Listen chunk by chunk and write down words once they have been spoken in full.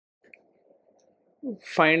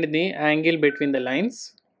find the angle between the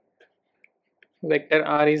lines. Vector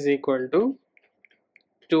r is equal to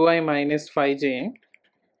 2i minus 5j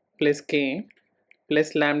plus k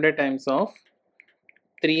plus lambda times of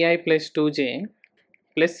 3i plus 2j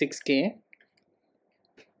plus 6k,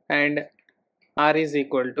 and r is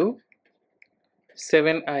equal to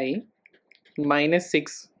 7i minus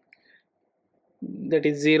 6, that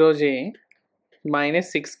is 0j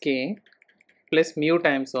minus 6k plus mu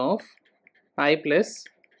times of I plus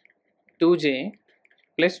 2j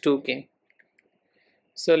plus 2k.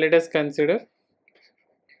 So let us consider,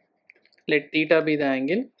 let theta be the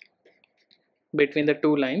angle between the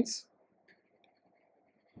two lines.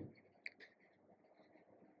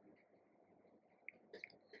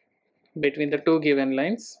 Between the two given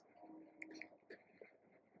lines.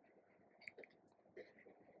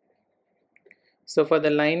 So for the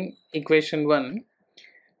line equation 1,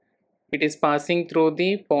 it is passing through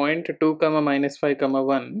the point 2, minus 5,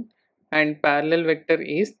 1, and parallel vector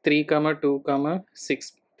is 3, 2,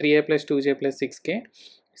 6, 3i plus 2j plus 6k.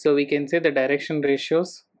 So we can say the direction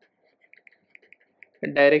ratios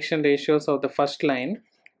of the first line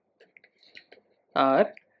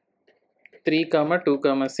are 3,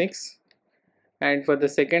 2, 6, and for the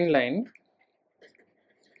second line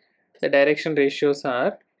the direction ratios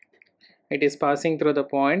are, it is passing through the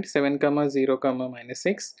point 7, 0, minus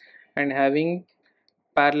 6 and having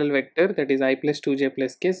parallel vector, that is I plus 2j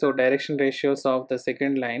plus k. So direction ratios of the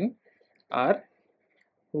second line are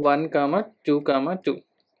 1, 2, 2.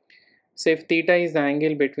 So if theta is the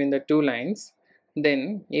angle between the two lines,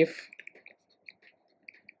 then if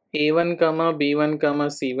a1, b1,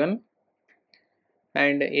 c1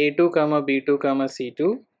 and a2, b2,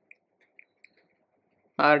 c2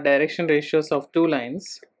 are direction ratios of two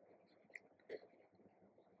lines,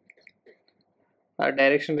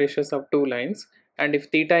 and if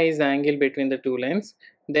theta is the angle between the two lines,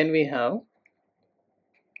 then we have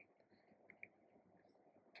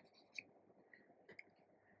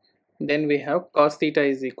cos theta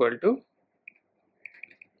is equal to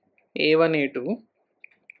a1 a2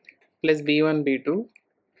 plus b1 b2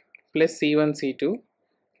 plus c1 c2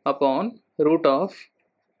 upon root of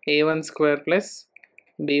a1 square plus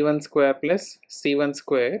b1 square plus c1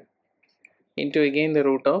 square into again the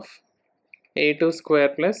root of a2 square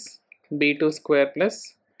plus b2 square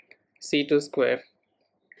plus c2 square.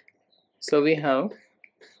 So we have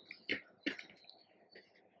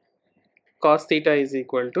cos theta is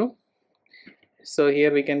equal to, so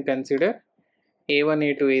here we can consider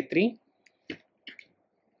a1 a2 a3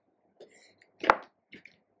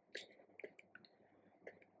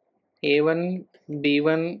 a1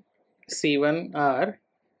 b1 c1 are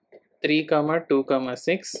 3, 2,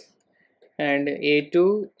 6, and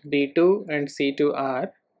a2 b2 and c2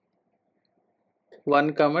 are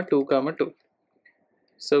 1, 2, 2.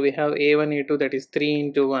 So we have a1 a2, that is 3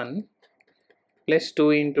 into 1 plus 2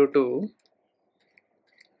 into 2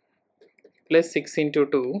 plus 6 into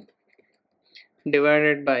 2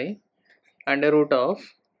 divided by under root of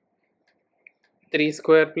 3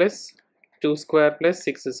 square plus 2 square plus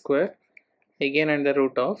 6 square, again under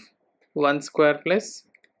root of 1 square plus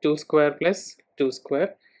 2 square plus 2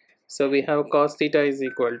 square. So we have cos theta is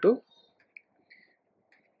equal to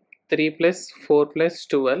 3 plus 4 plus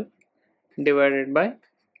 12 divided by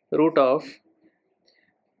root of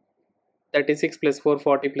 36 plus 4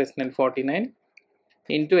 40 plus 9 49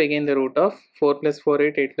 into again the root of 4 plus 4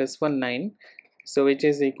 8 8 plus 1 9, so which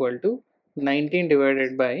is equal to 19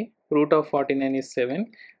 divided by root of 49 is 7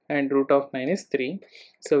 and root of 9 is 3,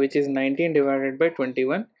 so which is 19 divided by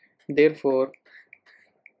 21. Therefore,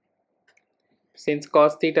 since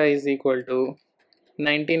cos theta is equal to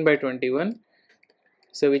 19 by 21,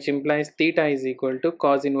 so which implies theta is equal to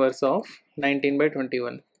cos inverse of 19 by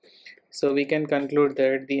 21. So we can conclude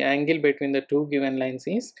that the angle between the two given lines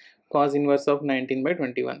is cos inverse of 19 by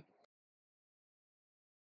 21.